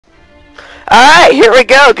Alright, here we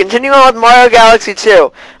go. Continuing on with Mario Galaxy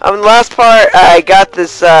 2. The last part, I got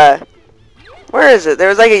this, where is it? There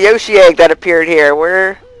was like a Yoshi egg that appeared here.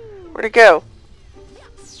 Where'd it go?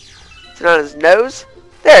 Is it on his nose?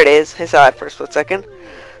 There it is. I saw it for a split second.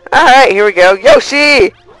 Alright, here we go.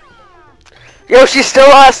 Yoshi! Yoshi's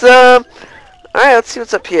still awesome! Alright, let's see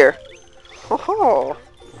what's up here. Oh,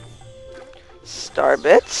 Star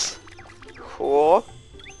Bits. Cool.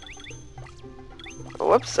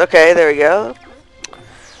 Whoops. Okay, there we go.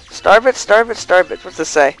 Star Bits, Star Bits, Star Bits. What's this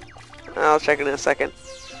say? I'll check it in a second.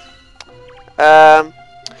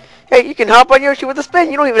 Hey, you can hop on Yoshi with a spin.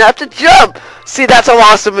 You don't even have to jump. See, that's how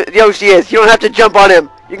awesome Yoshi is. You don't have to jump on him.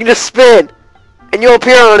 You can just spin, and you'll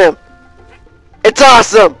appear on him. It's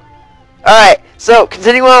awesome. Alright, so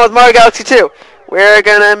continuing on with Mario Galaxy 2. We're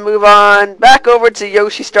gonna move on back over to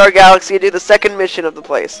Yoshi Star Galaxy and do the second mission of the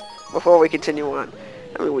place before we continue on.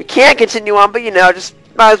 I mean, we can't continue on, but you know, just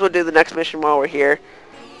might as well do the next mission while we're here.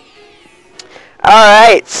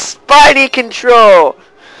 Alright, Spiny control.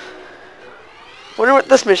 Wonder what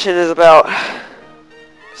this mission is about.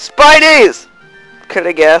 Spinies! Could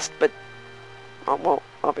have guessed, but well,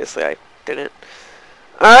 obviously I didn't.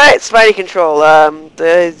 Alright, Spiny control. Am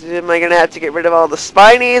I gonna have to get rid of all the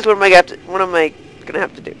Spinies? What am I gonna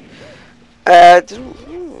have to do?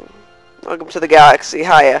 Welcome to the galaxy.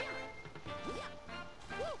 Hiya.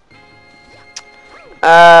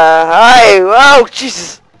 Hi! Oh,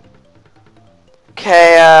 Jesus!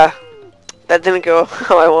 Okay, that didn't go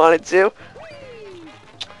how I wanted to.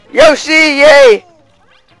 Yoshi, yay!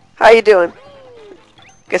 How you doing?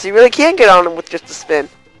 Guess you really can get on him with just a spin.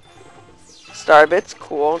 Star Bits,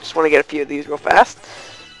 cool. Just want to get a few of these real fast.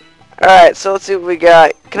 Alright, so let's see what we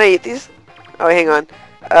got. Can I eat these? Oh, hang on.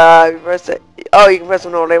 Press it. Oh, you can press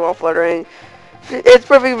them all day while fluttering. It's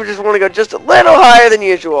perfect if you just want to go just a little higher than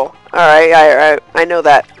usual. Alright, I know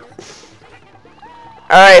that.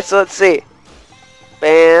 Alright, so let's see.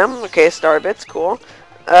 Bam. Okay, Star Bits, cool.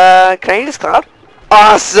 Can I eat this cloud?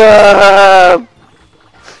 Awesome!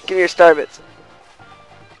 Give me your Star Bits.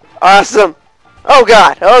 Awesome! Oh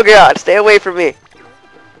god, stay away from me.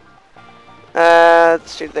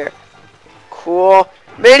 Let's shoot there. Cool.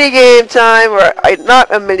 Mini game time, or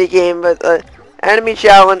not a mini game, but enemy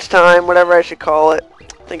challenge time, whatever I should call it.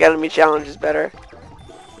 I think enemy challenge is better.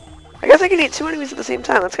 I guess I can eat two enemies at the same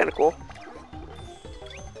time. That's kind of cool.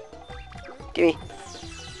 Gimme.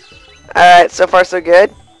 Alright, so far so good.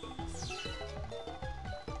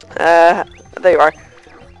 There you are.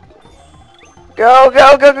 Go,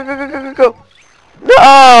 go, go, go, go, go, go, go, go.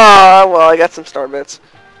 No! Well, I got some Star Bits.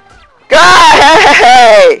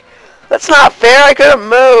 Hey! That's not fair. I couldn't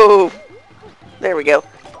move. There we go.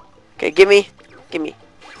 Okay, gimme. Gimme.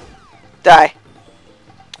 Die.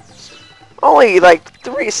 Only like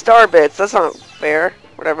 3 Star Bits. That's not fair.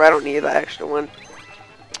 Whatever, I don't need that extra one.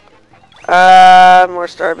 More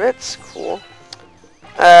Star Bits. Cool.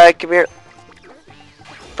 Come here.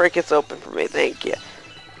 Break it's open for me. Thank you.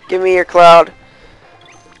 Give me your cloud.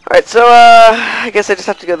 Alright, so, I guess I just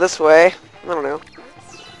have to go this way. I don't know.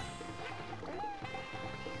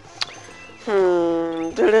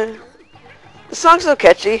 The song's so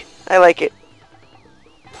catchy. I like it.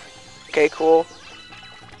 Okay, cool.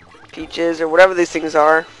 Peaches, or whatever these things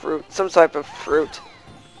are. Fruit. Some type of fruit.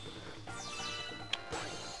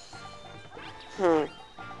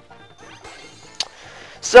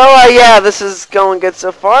 So, yeah, this is going good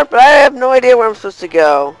so far, but I have no idea where I'm supposed to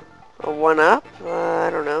go. A 1-up? I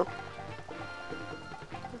don't know.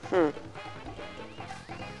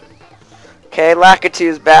 Okay,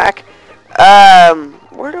 Lakitu's back.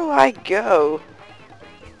 Where do I go?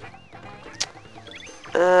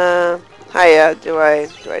 Hiya, do I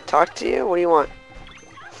talk to you? What do you want?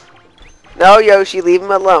 No, Yoshi, leave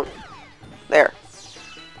him alone. There.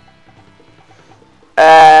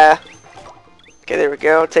 Okay, there we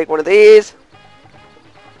go. Take one of these.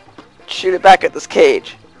 Shoot it back at this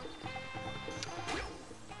cage.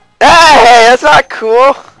 Hey, that's not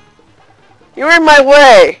cool. You're in my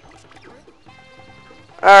way.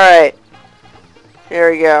 Alright.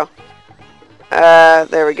 Here we go.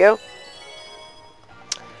 There we go.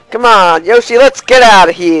 Come on, Yoshi, let's get out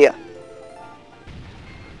of here.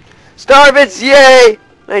 Star Bits, yay!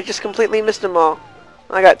 I just completely missed them all.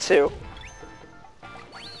 I got 2.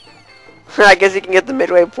 I guess you can get the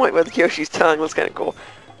midway point with Yoshi's tongue. That's kind of cool.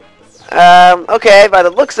 Okay, by the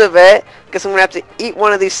looks of it, guess I'm gonna have to eat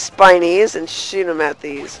one of these Spinies and shoot them at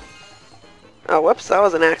these. Oh, whoops, that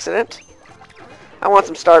was an accident. I want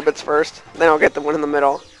some Star Bits first, then I'll get the one in the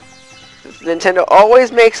middle. Nintendo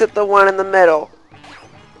always makes it the one in the middle.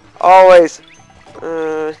 Always.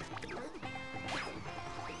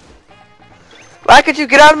 Why could you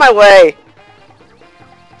get out of my way?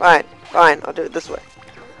 Fine, fine, I'll do it this way.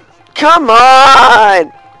 Come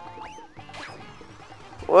on!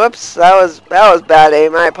 Whoops, that was bad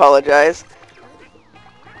aim. I apologize.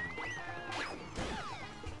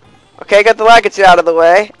 Okay, got the Lakitu out of the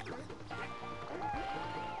way.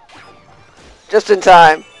 Just in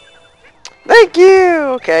time. Thank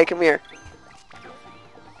you! Okay, come here.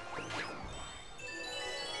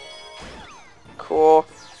 Cool.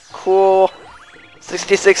 Cool.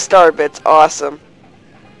 66 star bits. Awesome.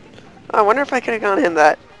 Oh, I wonder if I could have gone in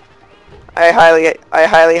that. I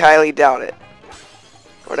highly doubt it.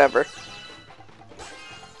 Whatever.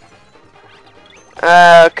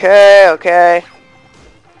 Okay, okay.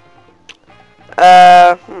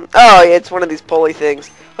 Oh, yeah, it's one of these pulley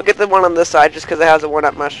things. I'll get the one on this side just because it has a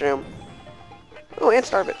 1-up mushroom. Oh, and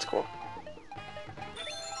starbits, cool.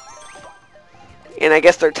 And I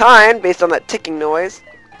guess they're timed based on that ticking noise.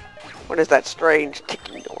 What is that strange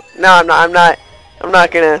ticking noise? No, I'm not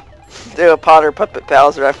gonna do a Potter Puppet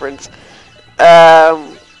Pals reference.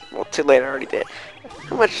 Well, too late, I already did.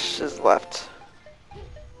 How much is left?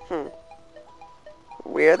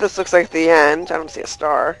 Weird, this looks like the end. I don't see a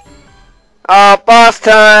star. Oh, boss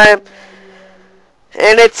time!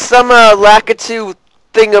 And it's some Lakitu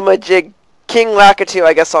thingamajig. King Lakitu,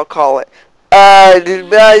 I guess I'll call it.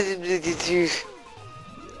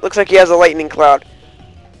 Looks like he has a lightning cloud.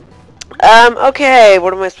 Okay,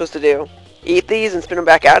 what am I supposed to do? Eat these and spin them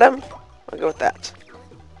back at him? I'll go with that.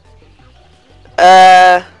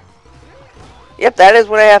 Yep, that is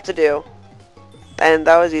what I have to do. And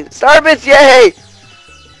that was easy. Starbits, yay!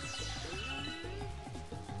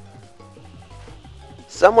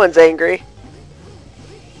 Someone's angry.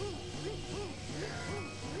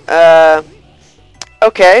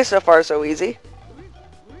 Okay, so far so easy.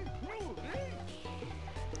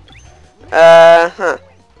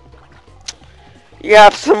 You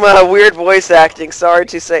have some weird voice acting. Sorry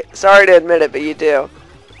to admit it, but you do.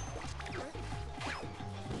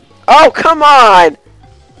 Oh, come on!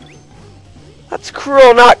 That's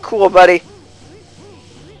cruel, not cool, buddy.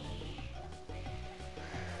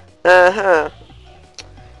 Throw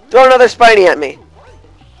another Spiny at me.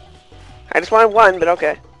 I just wanted one, but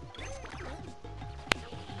okay.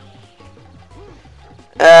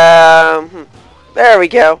 There we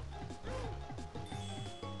go.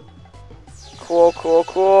 Cool, cool,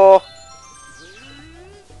 cool.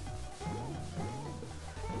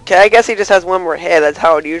 Okay, I guess he just has one more hit. That's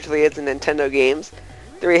how it usually is in Nintendo games.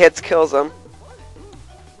 3 hits kills him.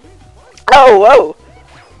 Oh, whoa!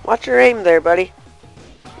 Watch your aim there, buddy.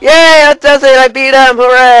 Yay, that does it! I beat him!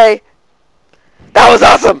 Hooray! That was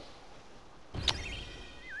awesome!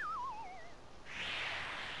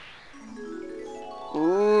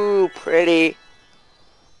 Ooh, pretty.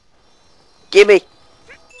 Gimme!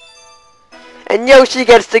 And Yoshi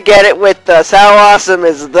gets to get it with us. How awesome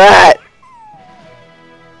is that?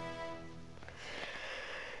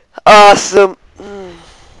 Awesome. I'm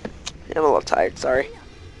a little tired, sorry.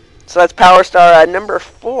 So that's Power Star number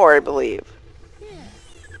 4, I believe.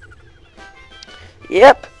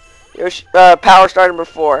 Yep. Yoshi, Power Star number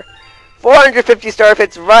 4. 450 star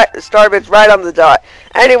bits right on the dot.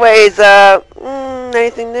 Anyways,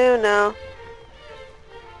 anything new? No.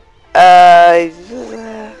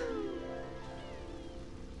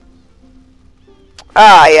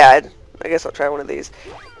 Yeah. I guess I'll try one of these.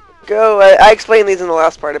 Go. I explained these in the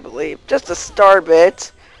last part, I believe. Just a star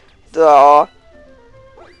bit. Duh.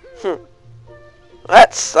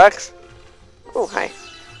 That sucks. Oh, hi.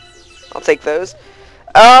 I'll take those.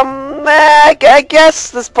 I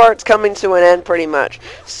guess this part's coming to an end pretty much.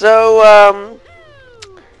 So,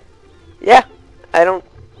 yeah. I don't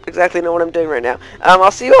exactly know what I'm doing right now.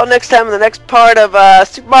 I'll see you all next time in the next part of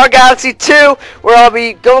Super Mario Galaxy 2, where I'll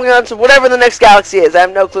be going on to whatever the next galaxy is. I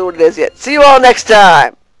have no clue what it is yet. See you all next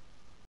time!